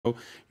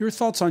Your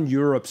thoughts on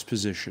Europe's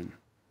position?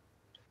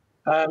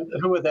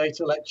 Who are they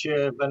to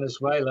lecture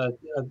Venezuela?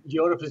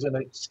 Europe is in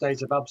a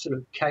state of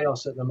absolute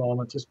chaos at the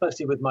moment,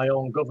 especially with my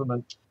own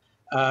government.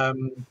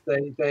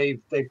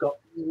 They've got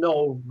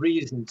no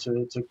reason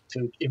to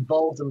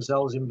involve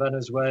themselves in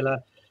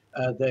Venezuela.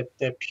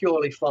 They're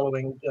purely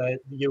following the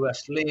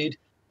US lead.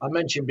 I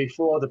mentioned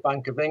before the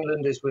Bank of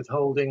England is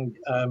withholding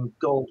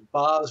gold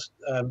bars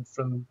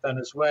from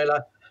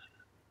Venezuela.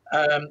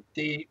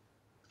 The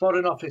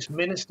Foreign Office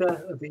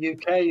Minister of the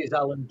UK is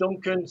Alan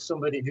Duncan,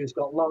 somebody who's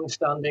got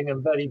long-standing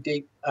and very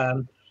deep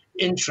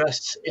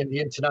interests in the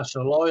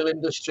international oil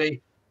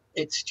industry.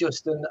 It's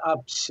just an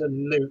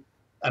absolute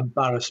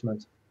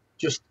embarrassment.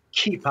 Just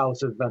keep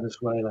out of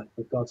Venezuela,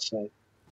 for God's sake.